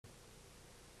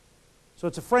So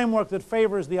it's a framework that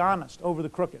favors the honest over the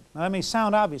crooked. Now that may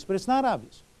sound obvious, but it's not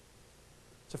obvious.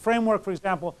 It's a framework, for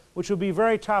example, which would be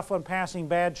very tough on passing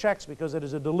bad checks because it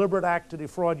is a deliberate act to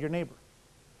defraud your neighbor.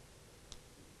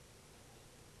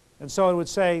 And so it would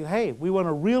say, hey, we want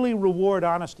to really reward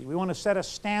honesty. We want to set a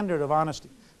standard of honesty.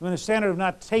 We want a standard of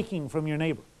not taking from your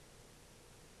neighbor.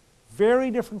 Very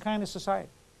different kind of society.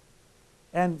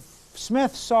 And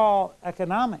Smith saw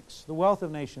economics, the wealth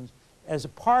of nations, as a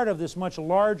part of this much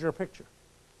larger picture,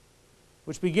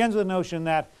 which begins with the notion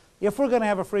that if we're going to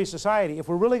have a free society, if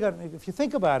you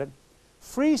think about it,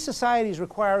 free societies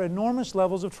require enormous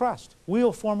levels of trust.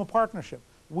 We'll form a partnership.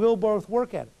 We'll both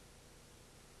work at it.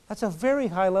 That's a very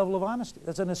high level of honesty.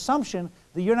 That's an assumption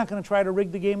that you're not going to try to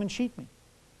rig the game and cheat me.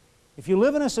 If you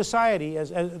live in a society, as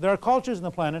there are cultures on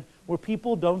the planet where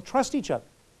people don't trust each other.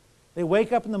 They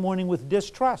wake up in the morning with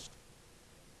distrust.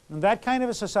 In that kind of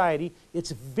a society,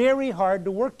 it's very hard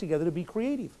to work together to be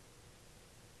creative.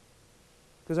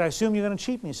 Because I assume you're going to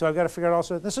cheat me, so I've got to figure out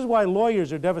also. This is why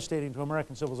lawyers are devastating to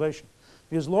American civilization.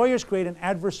 Because lawyers create an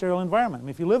adversarial environment. I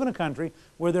mean, if you live in a country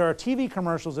where there are TV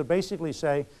commercials that basically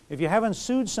say, if you haven't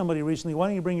sued somebody recently, why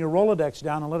don't you bring your Rolodex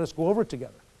down and let us go over it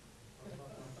together?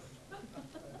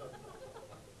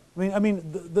 I mean,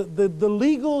 the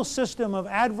legal system of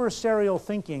adversarial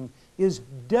thinking is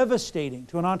devastating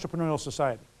to an entrepreneurial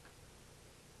society.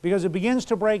 Because it begins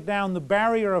to break down the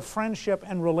barrier of friendship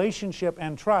and relationship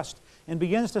and trust, and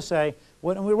begins to say,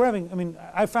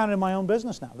 I found it in my own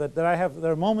business now, that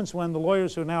there are moments when the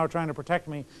lawyers who now are trying to protect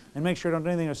me and make sure I don't do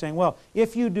anything are saying, well,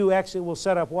 if you do X, it will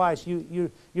set up Y. So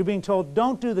you're being told,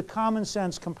 don't do the common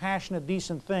sense, compassionate,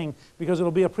 decent thing because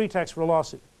it'll be a pretext for a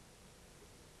lawsuit.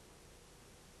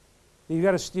 You've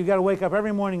got to wake up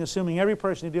every morning assuming every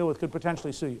person you deal with could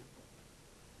potentially sue you.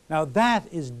 Now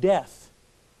that is death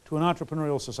to an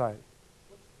entrepreneurial society.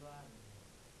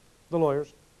 The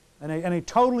lawyers. And a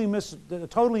totally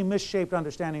misshaped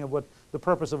understanding of what the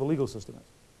purpose of a legal system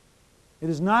is. It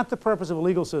is not the purpose of a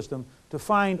legal system to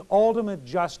find ultimate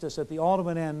justice at the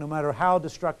ultimate end, no matter how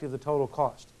destructive the total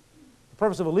cost. The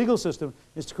purpose of a legal system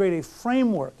is to create a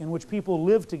framework in which people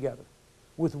live together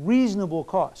with reasonable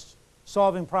costs,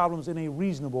 solving problems in a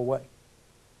reasonable way.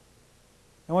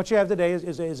 And what you have today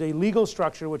is a legal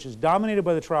structure which is dominated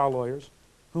by the trial lawyers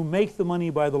who make the money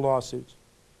by the lawsuits,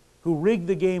 who rig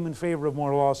the game in favor of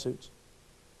more lawsuits.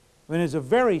 I mean, it's a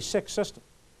very sick system,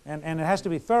 and it has to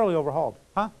be thoroughly overhauled.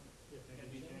 Huh?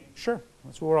 Sure,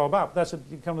 that's what we're all about. That's it.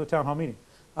 You come to the town hall meeting.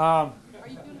 Are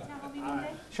you doing a town hall meeting today?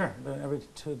 Sure, every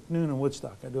noon in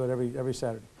Woodstock. I do it every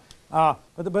Saturday.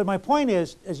 But my point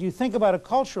is, as you think about it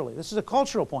culturally, this is a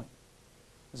cultural point.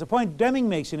 It's a point Deming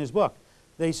makes in his book.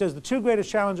 He says the two greatest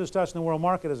challenges to us in the world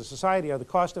market as a society are the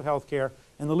cost of health care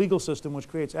and the legal system, which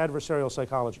creates adversarial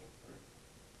psychology.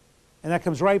 And that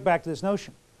comes right back to this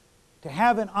notion. To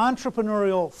have an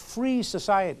entrepreneurial, free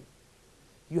society,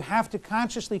 you have to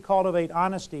consciously cultivate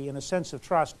honesty and a sense of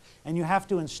trust, and you have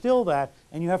to instill that,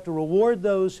 and you have to reward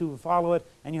those who follow it,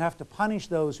 and you have to punish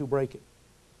those who break it.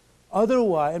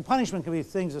 Otherwise, and punishment can be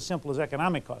things as simple as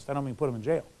economic cost. I don't mean put them in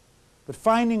jail. But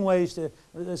finding ways to,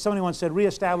 as somebody once said,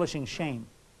 reestablishing shame.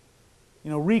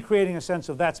 You know, recreating a sense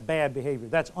of that's bad behavior,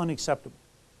 that's unacceptable.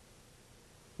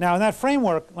 Now, in that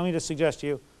framework, let me just suggest to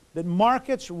you that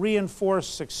markets reinforce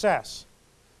success,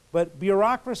 but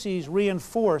bureaucracies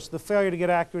reinforce the failure to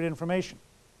get accurate information.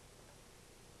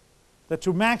 That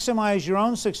to maximize your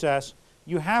own success,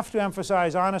 you have to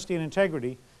emphasize honesty and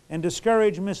integrity and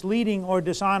discourage misleading or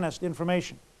dishonest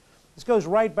information. This goes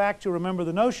right back to, remember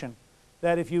the notion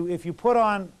that if you put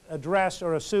on a dress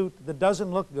or a suit that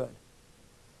doesn't look good,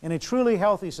 in a truly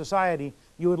healthy society,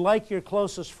 you would like your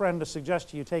closest friend to suggest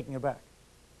to you taking it back.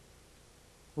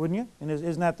 Wouldn't you? And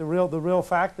isn't that the real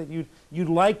fact that you'd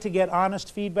like to get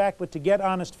honest feedback, but to get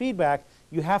honest feedback,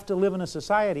 you have to live in a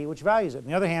society which values it. On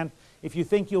the other hand, if you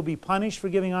think you'll be punished for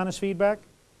giving honest feedback,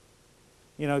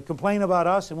 you know, complain about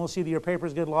us and we'll see that your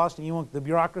papers get lost and the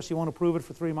bureaucracy won't approve it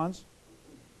for 3 months.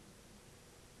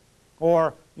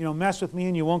 Or, you know, mess with me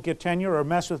and you won't get tenure, or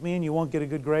mess with me and you won't get a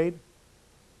good grade.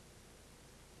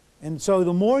 And so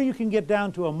the more you can get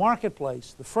down to a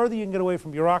marketplace, the further you can get away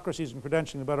from bureaucracies and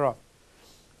credentialing, the better off.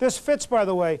 This fits, by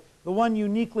the way, the one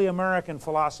uniquely American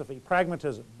philosophy,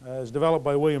 pragmatism, as developed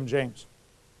by William James.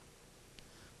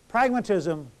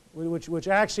 Pragmatism, which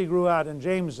actually grew out, and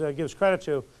James gives credit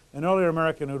to an earlier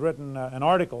American who had written an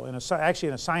article, actually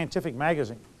in a scientific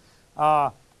magazine,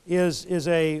 is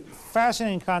a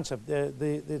fascinating concept.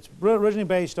 It's originally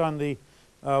based on the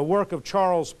work of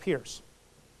Charles Peirce.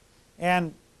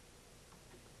 And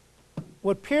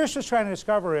what Peirce was trying to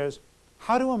discover is,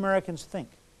 how do Americans think?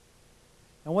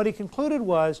 And what he concluded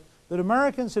was that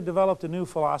Americans had developed a new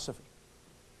philosophy.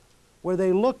 where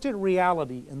they looked at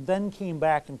reality and then came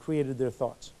back and created their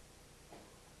thoughts.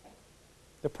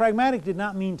 The pragmatic did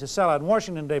not mean to sell out. In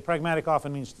Washington today, pragmatic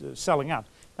often means selling out.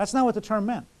 That's not what the term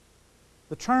meant.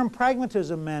 The term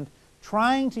pragmatism meant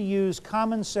trying to use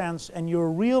common sense and your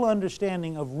real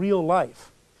understanding of real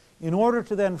life in order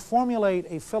to then formulate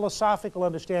a philosophical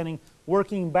understanding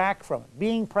working back from it.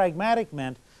 Being pragmatic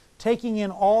meant taking in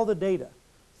all the data,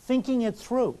 thinking it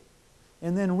through,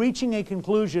 and then reaching a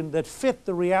conclusion that fit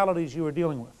the realities you were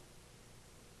dealing with.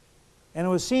 And it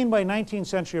was seen by 19th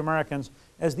century Americans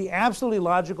as the absolutely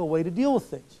logical way to deal with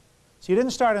things. So you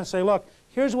didn't start and say, look,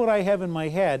 here's what I have in my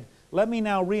head. Let me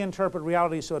now reinterpret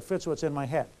reality so it fits what's in my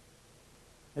head.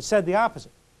 It said the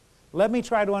opposite. Let me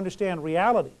try to understand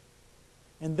reality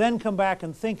and then come back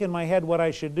and think in my head what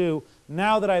I should do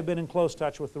now that I've been in close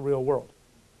touch with the real world.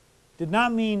 It did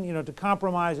not mean, to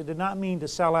compromise. It did not mean to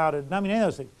sell out. It did not mean any of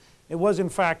those things. It was, in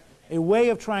fact, a way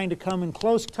of trying to come in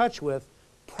close touch with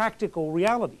practical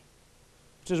reality,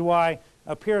 which is why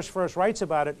Pierce first writes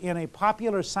about it in a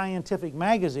popular scientific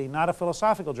magazine, not a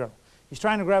philosophical journal. He's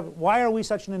trying to grab, why are we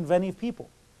such an inventive people?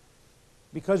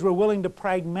 Because we're willing to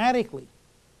pragmatically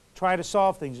try to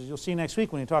solve things, as you'll see next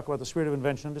week when you talk about the spirit of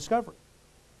invention and discovery.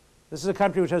 This is a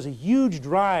country which has a huge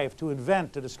drive to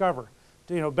invent, to discover.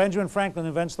 Benjamin Franklin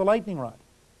invents the lightning rod.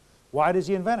 Why does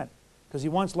he invent it? Because he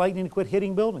wants lightning to quit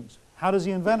hitting buildings. How does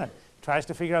he invent it? He tries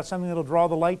to figure out something that will draw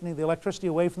the lightning, the electricity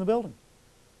away from the building.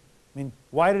 I mean,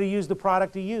 why did he use the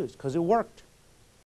product he used? Because it worked.